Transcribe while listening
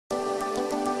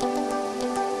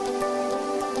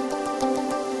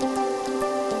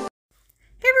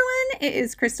it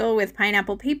is Crystal with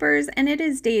Pineapple Papers, and it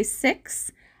is day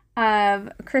 6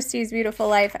 of Christy's Beautiful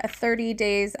Life, 30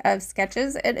 days of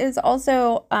sketches. It is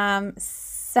also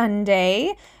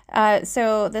Sunday,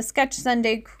 so the Sketch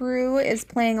Sunday crew is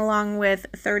playing along with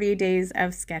 30 days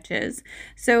of sketches.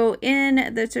 So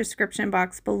in the description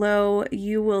box below,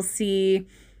 you will see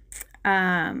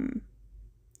not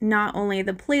only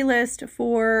the playlist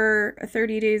for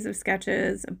 30 days of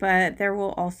sketches, but there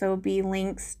will also be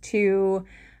links to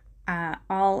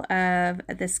all of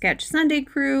the Sketch Sunday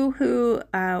crew who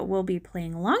will be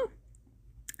playing along.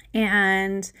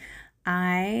 And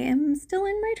I am still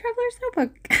in my traveler's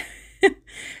notebook.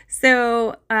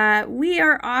 So we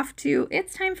are off to,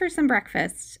 it's time for some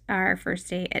breakfast, our first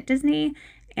day at Disney.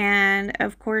 And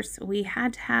of course, we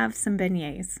had to have some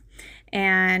beignets.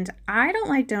 And I don't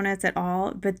like donuts at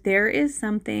all, but there is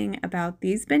something about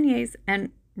these beignets,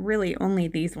 and really only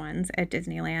these ones at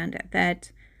Disneyland,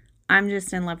 that I'm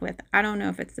just in love with. I don't know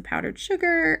if it's the powdered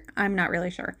sugar. I'm not really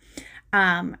sure.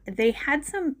 They had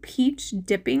some peach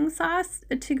dipping sauce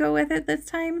to go with it this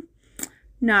time.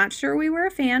 Not sure we were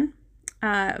a fan,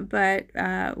 but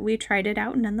we tried it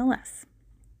out nonetheless.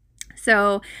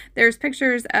 So there's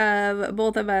pictures of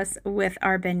both of us with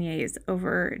our beignets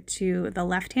over to the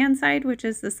left-hand side, which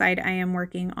is the side I am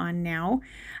working on now.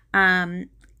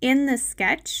 In the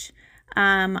sketch,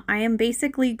 I am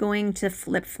basically going to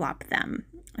flip-flop them.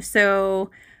 So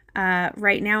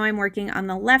right now I'm working on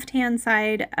the left-hand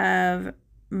side of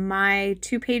my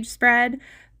 2-page spread,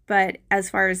 but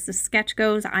as far as the sketch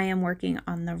goes, I am working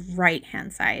on the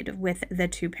right-hand side with the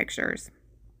 2 pictures.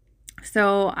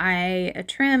 So I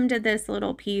trimmed this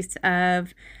little piece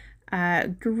of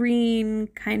green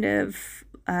kind of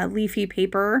leafy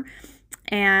paper,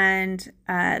 and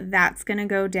that's going to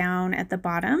go down at the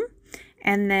bottom.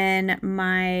 And then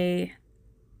my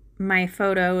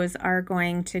photos are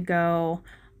going to go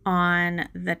on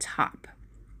the top,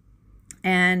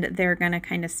 and they're going to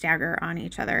kind of stagger on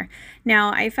each other.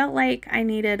 Now, I felt like I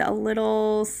needed a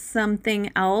little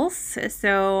something else,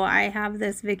 so I have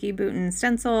this Vicky Bouton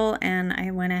stencil, and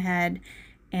I went ahead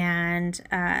and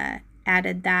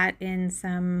added that in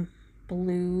some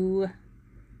blue.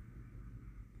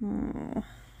 Oh,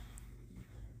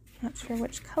 not sure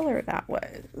which color that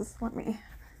was. Let me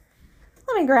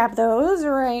grab those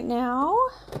right now.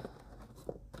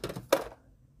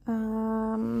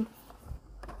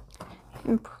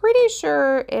 I'm pretty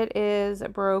sure it is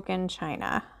Broken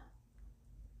China.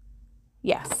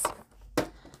 Yes.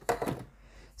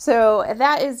 So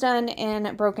that is done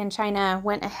in Broken China.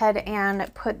 Went ahead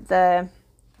and put the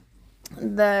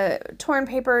torn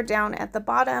paper down at the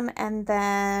bottom, and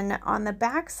then on the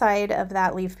back side of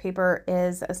that leaf paper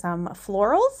is some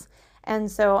florals.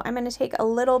 And so I'm going to take a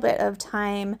little bit of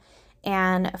time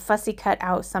and fussy cut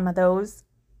out some of those.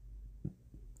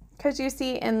 Because you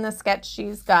see in the sketch,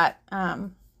 she's got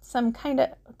some kind of,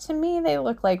 to me, they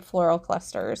look like floral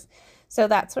clusters. So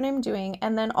that's what I'm doing.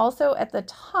 And then also at the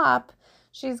top,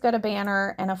 she's got a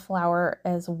banner and a flower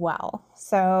as well.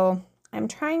 So I'm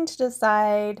trying to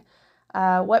decide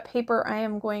what paper I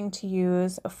am going to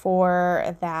use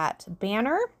for that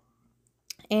banner.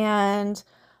 And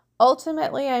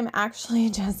ultimately, I'm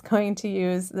actually just going to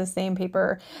use the same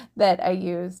paper that I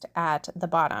used at the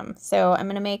bottom. So I'm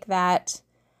going to make that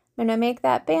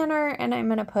banner, and I'm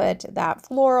going to put that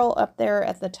floral up there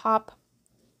at the top.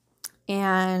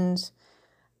 And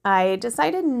I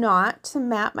decided not to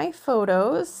map my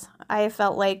photos. I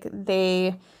felt like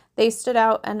they stood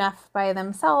out enough by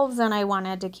themselves, and I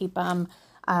wanted to keep them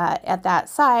at that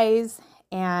size.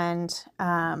 And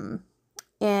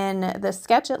in the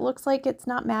sketch, it looks like it's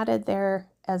not matted there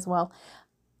as well.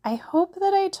 I hope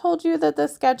that I told you that the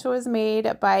sketch was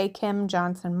made by Kim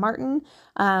Johnson Martin,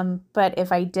 but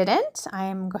if I didn't, I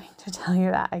am going to tell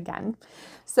you that again.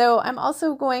 So I'm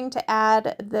also going to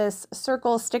add this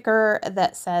circle sticker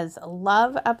that says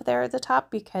love up there at the top,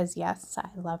 because yes, I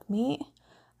love me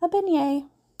a beignet,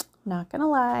 not gonna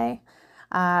lie.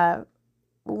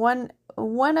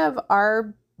 One of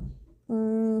our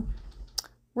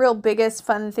real biggest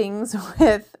fun things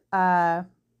with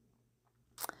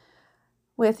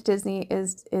Disney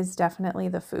is definitely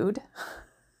the food.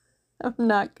 I'm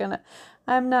not gonna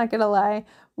lie.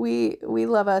 We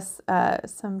love us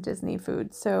some Disney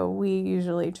food, so we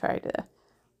usually try to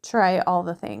try all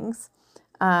the things.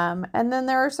 And then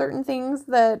there are certain things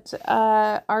that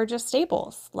are just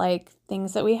staples, like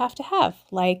things that we have to have,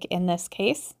 like in this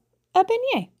case, a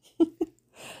beignet.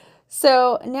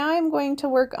 So now I'm going to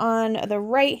work on the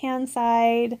right-hand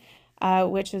side,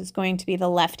 which is going to be the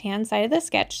left-hand side of the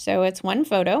sketch. So it's one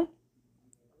photo.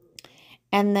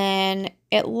 And then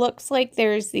it looks like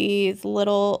there's these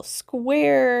little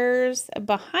squares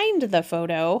behind the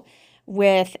photo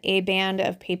with a band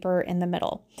of paper in the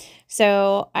middle.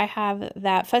 So I have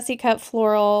that fussy cut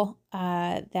floral,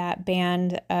 that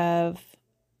band of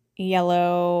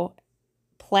yellow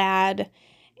plaid,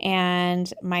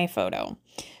 and my photo.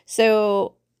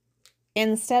 So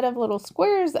instead of little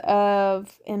squares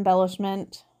of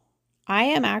embellishment, I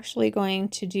am actually going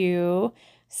to do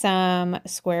some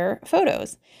square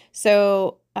photos.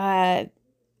 So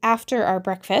after our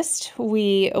breakfast,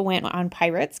 we went on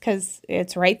Pirates because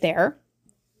it's right there.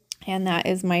 And that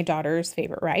is my daughter's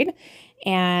favorite ride.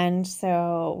 And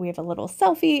so we have a little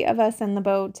selfie of us in the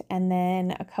boat and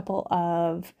then a couple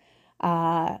of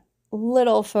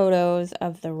little photos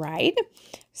of the ride.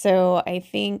 So I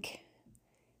think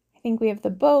we have the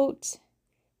boat.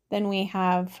 Then we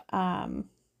have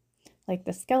like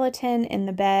the skeleton in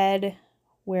the bed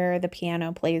where the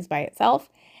piano plays by itself.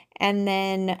 And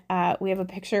then we have a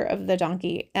picture of the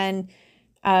donkey. And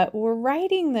we're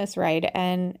riding this ride,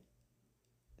 and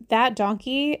that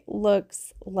donkey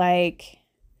looks like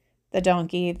the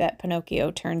donkey that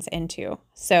Pinocchio turns into.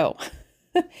 So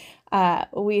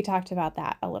we talked about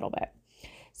that a little bit.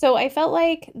 So I felt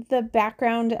like the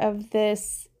background of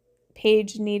this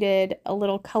page needed a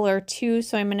little color too.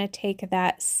 So I'm going to take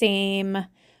that same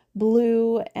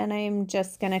blue and I'm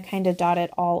just going to kind of dot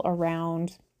it all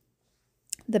around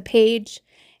the page.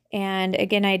 And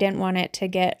again, I didn't want it to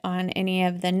get on any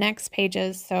of the next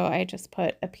pages, so I just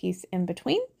put a piece in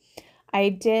between. I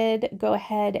did go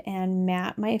ahead and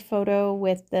mat my photo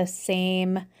with the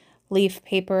same leaf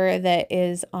paper that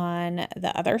is on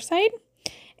the other side.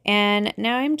 And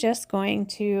now I'm just going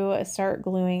to start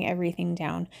gluing everything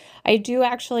down. I do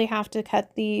actually have to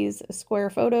cut these square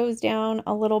photos down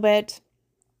a little bit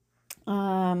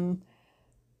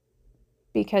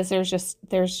because there's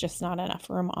just not enough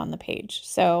room on the page.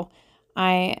 So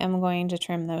I am going to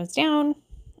trim those down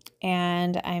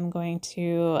and I'm going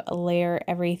to layer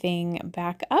everything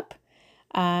back up.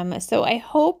 So I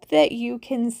hope that you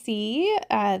can see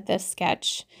the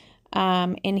sketch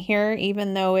in here,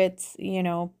 even though it's,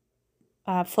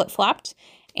 flip-flopped.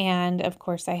 And of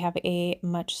course I have a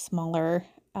much smaller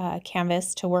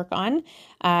canvas to work on.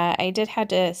 I did have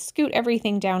to scoot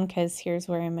everything down because here's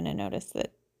where I'm going to notice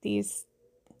that these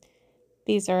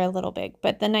are a little big,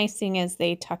 but the nice thing is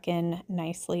they tuck in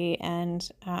nicely and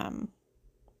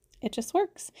it just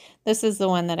works. This is the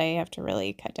one that I have to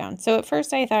really cut down. So at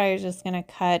first I thought I was just going to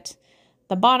cut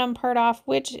the bottom part off,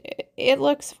 which it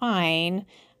looks fine.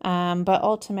 But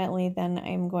ultimately then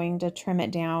I'm going to trim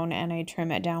it down, and I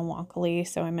trim it down wonkily.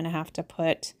 So I'm going to have to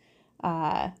put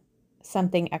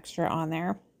something extra on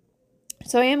there.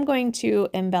 So I am going to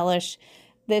embellish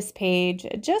this page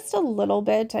just a little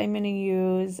bit. I'm going to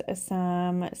use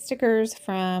some stickers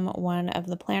from one of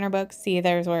the planner books. See,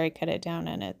 there's where I cut it down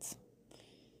and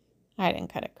I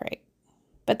didn't cut it great,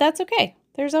 but that's okay.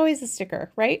 There's always a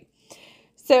sticker, right?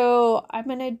 So I'm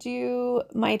going to do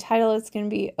my title. It's going to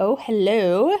be Oh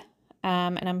Hello.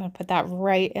 And I'm going to put that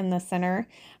right in the center.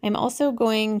 I'm also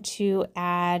going to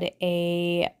add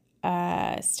a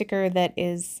sticker that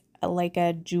is like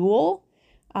a jewel.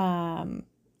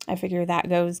 I figure that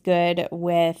goes good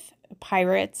with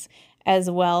pirates as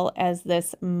well as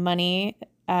this money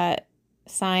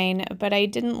sign, but I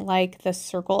didn't like the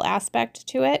circle aspect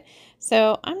to it.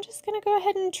 So I'm just going to go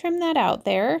ahead and trim that out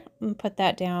there and put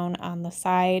that down on the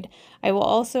side. I will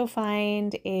also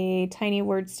find a tiny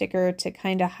word sticker to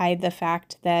kind of hide the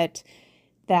fact that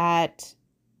that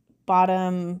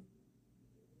bottom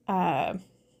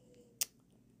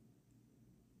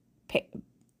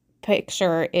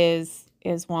picture is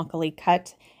wonkily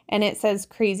cut, and it says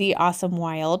Crazy Awesome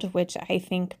Wild, which I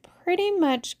think pretty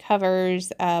much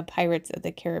covers Pirates of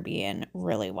the Caribbean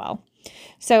really well.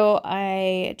 So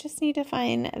I just need to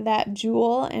find that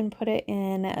jewel and put it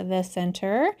in the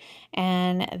center,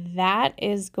 and that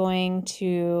is going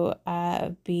to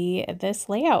be this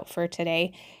layout for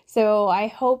today. So I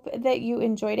hope that you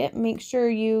enjoyed it. Make sure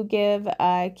you give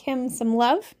Kim some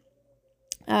love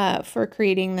for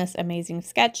creating this amazing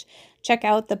sketch. Check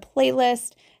out the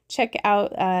playlist, check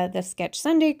out the Sketch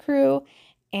Sunday crew,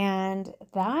 and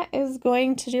that is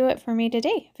going to do it for me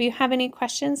today. If you have any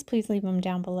questions, please leave them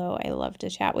down below. I love to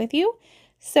chat with you.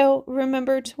 So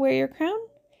remember to wear your crown,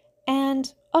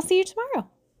 and I'll see you tomorrow.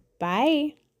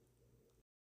 Bye.